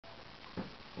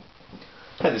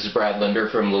Hi, this is Brad Linder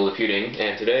from Lilliputiting,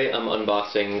 and today I'm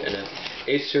unboxing an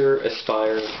Acer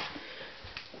Aspire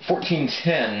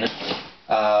 1410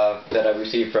 that I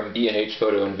received from B&H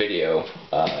Photo and Video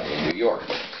in New York.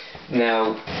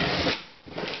 Now,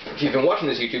 if you've been watching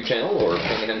this YouTube channel or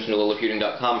paying attention to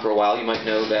Lilliputiting.com for a while, you might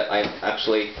know that I've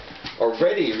actually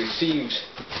already received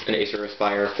an Acer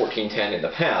Aspire 1410 in the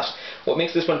past. What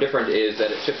makes this one different is that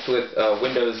it ships with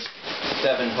Windows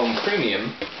 7 Home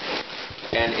Premium,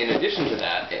 and in addition to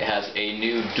that, it has a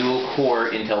new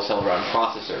dual-core Intel Celeron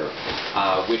processor,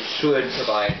 which should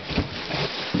provide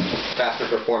faster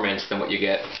performance than what you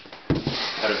get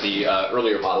out of the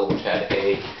earlier model, which had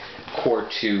a Core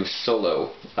 2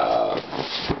 Solo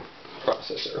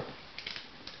processor.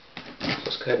 So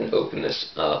let's go ahead and open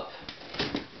this up.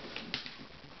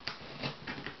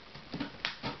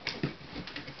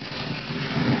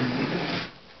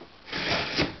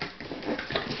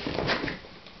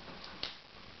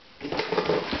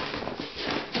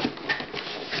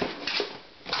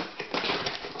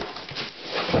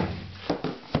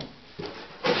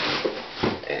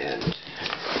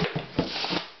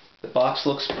 The box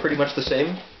looks pretty much the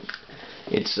same.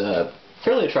 It's a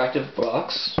fairly attractive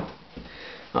box.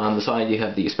 On the side you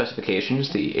have the specifications,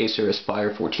 the Acer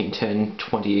Aspire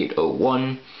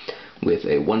 1410-2801 with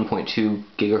a 1.2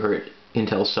 GHz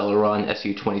Intel Celeron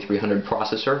SU2300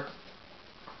 processor,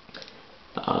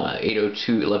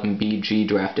 802.11b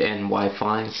Draft N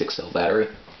Wi-Fi, 6-cell battery.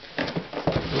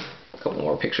 A couple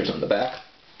more pictures on the back.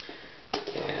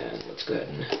 And let's go ahead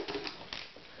and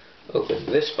open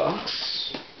this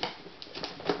box.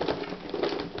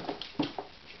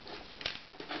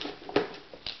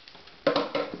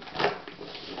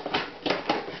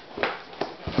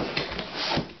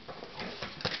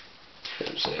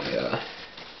 There's a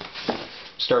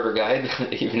starter guide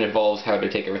that even involves how to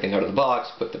take everything out of the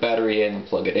box, put the battery in,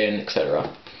 plug it in, etc.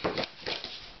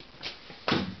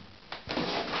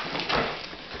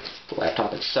 The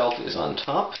laptop itself is on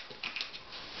top.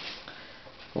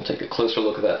 We'll take a closer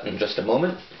look at that in just a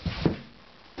moment.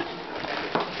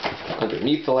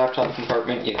 Underneath the laptop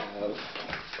compartment you have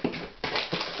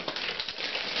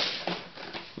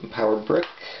a powered brick,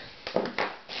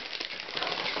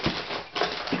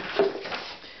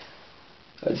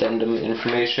 addendum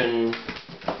information,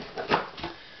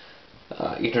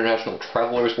 International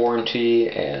Traveler's Warranty,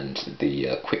 and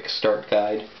the Quick Start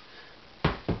Guide.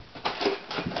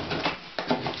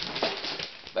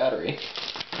 Battery.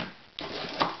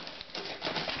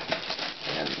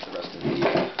 And the rest of the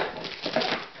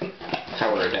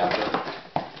power adapter.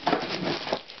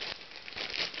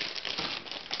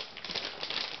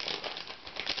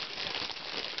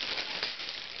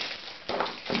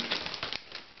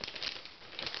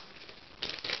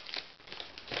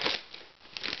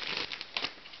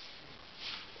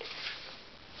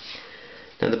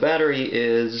 Now the battery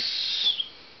is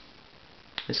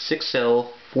a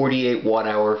 6-cell, 48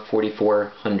 watt-hour,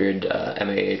 4400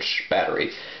 mAh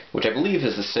battery, which I believe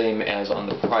is the same as on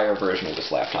the prior version of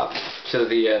this laptop. So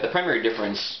the primary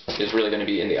difference is really going to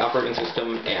be in the operating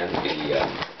system and the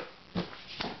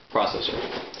processor.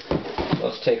 So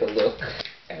let's take a look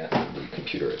at the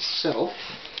computer itself.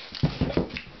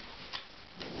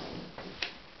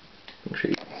 Make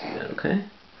sure you can see that okay.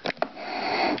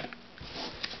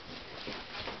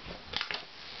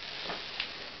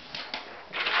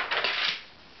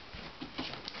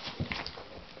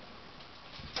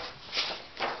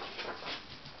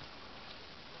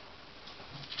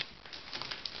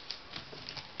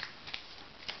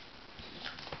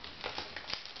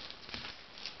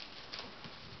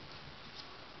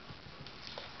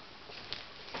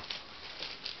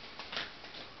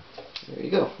 There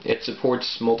you go. It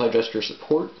supports multi-gesture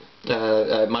support,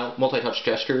 multi-touch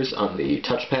gestures on the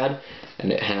touchpad,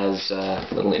 and it has a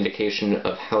little indication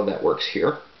of how that works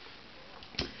here.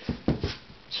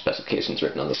 Specifications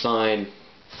written on the side,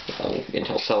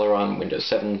 Intel Celeron, Windows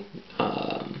 7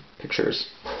 pictures,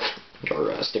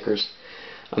 or stickers.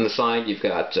 On the side you've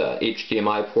got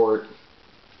HDMI port,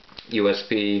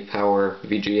 USB, power,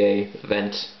 VGA,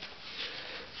 vent.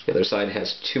 The other side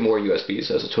has 2 more USBs,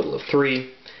 so it's a total of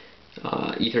 3.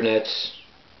 Ethernet,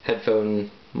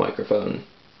 headphone, microphone,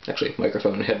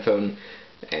 headphone,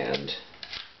 and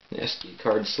an SD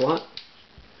card slot,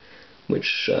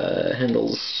 which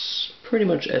handles pretty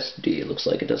much SD. It looks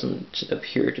like it doesn't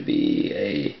appear to be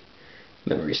a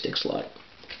memory stick slot.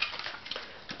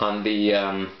 On the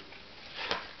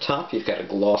top you've got a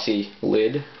glossy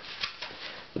lid.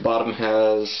 The bottom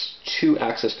has 2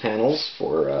 access panels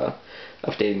for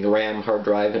updating the RAM, hard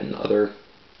drive, and other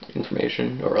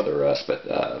information or other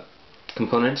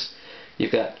components.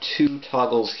 You've got 2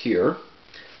 toggles here.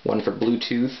 one for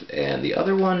Bluetooth, and the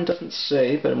other one doesn't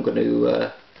say, but I'm going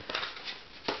to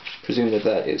presume that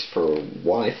that is for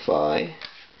Wi-Fi.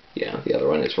 Yeah, the other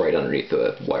one is right underneath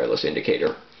the wireless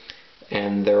indicator.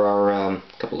 And there are a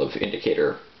couple of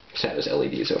indicator status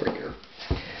LEDs over here.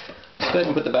 Let's go ahead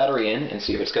and put the battery in and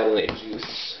see if it's got any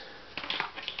juice.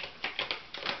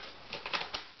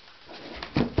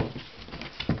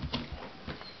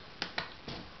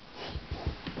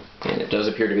 And it does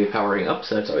appear to be powering up,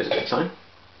 so that's always a good sign.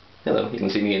 Hello, you can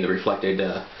see me in the reflection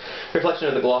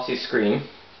of the glossy screen.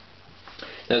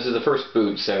 Now this is the first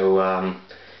boot, so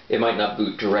it might not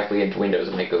boot directly into Windows.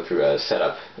 It might go through a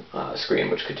setup screen,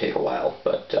 which could take a while,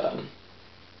 but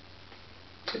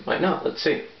it might not. Let's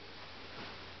see.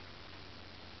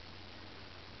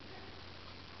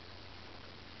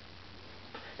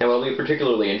 Now, what I'll be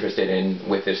particularly interested in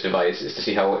with this device is to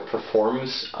see how it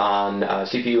performs on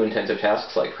CPU-intensive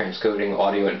tasks like transcoding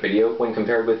audio and video when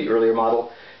compared with the earlier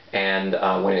model, and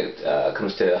when it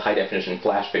comes to high-definition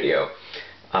flash video.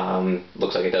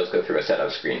 Looks like it does go through a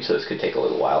setup screen, so this could take a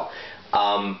little while.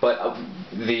 But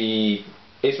the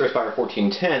Acer Aspire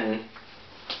 1410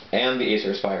 and the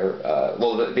Acer Aspire,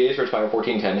 the Acer Aspire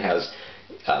 1410 has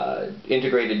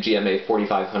integrated GMA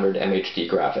 4500 MHD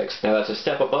graphics. Now that's a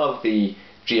step above the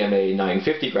GMA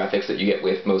 950 graphics that you get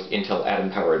with most Intel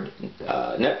Atom-powered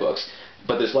netbooks,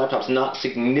 but this laptop's not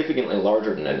significantly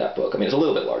larger than a netbook. I mean, it's a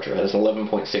little bit larger. It has an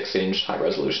 11.6-inch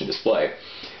high-resolution display.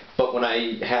 But when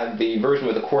I had the version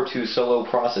with a Core 2 Solo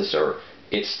processor,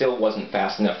 it still wasn't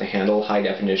fast enough to handle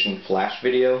high-definition flash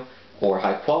video or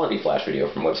high-quality flash video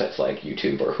from websites like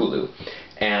YouTube or Hulu.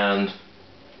 And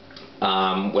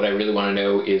what I really want to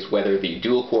know is whether the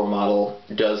dual-core model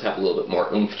does have a little bit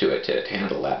more oomph to it to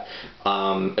handle that.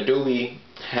 Adobe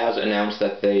has announced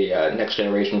that the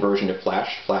next-generation version of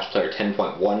Flash Player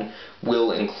 10.1,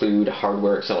 will include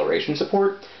hardware acceleration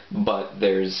support, but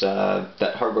there's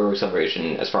that hardware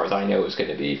acceleration, as far as I know, is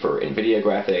going to be for NVIDIA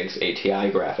graphics,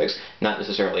 ATI graphics, not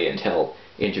necessarily Intel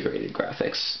integrated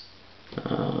graphics.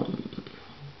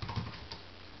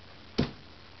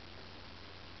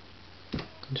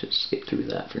 Just skip through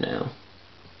that for now.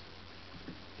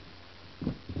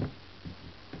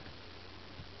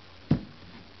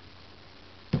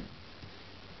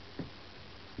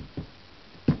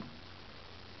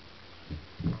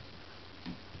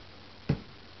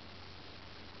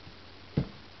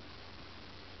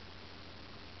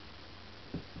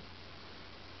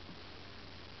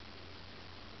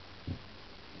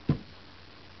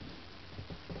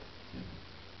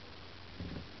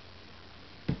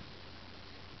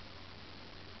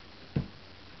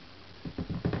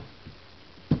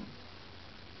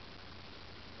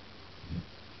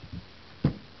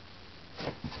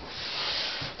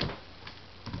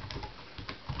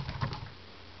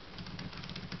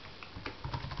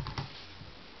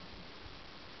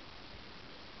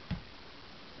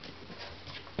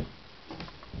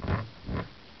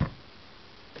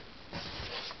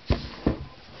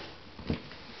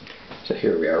 So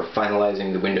here we are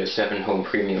finalizing the Windows 7 Home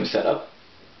Premium setup.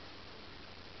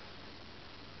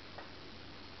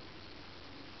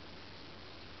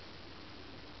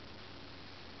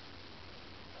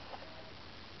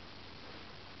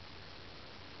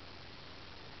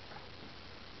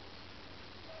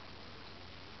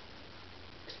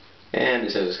 And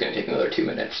it says it's going to take another 2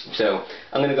 minutes. So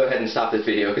I'm going to go ahead and stop this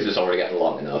video because it's already gotten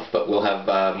long enough, but we'll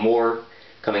have more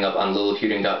coming up on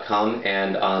lilipuding.com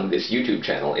and on this YouTube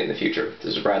channel in the future.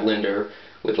 This is Brad Linder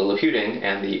with Lilipuding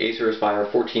and the Acer Aspire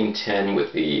 1410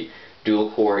 with the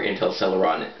dual-core Intel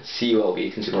Celeron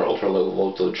CULV, Consumer Ultra Low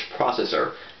Voltage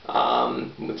Processor.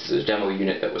 This is a demo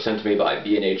unit that was sent to me by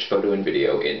B&H Photo and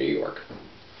Video in New York.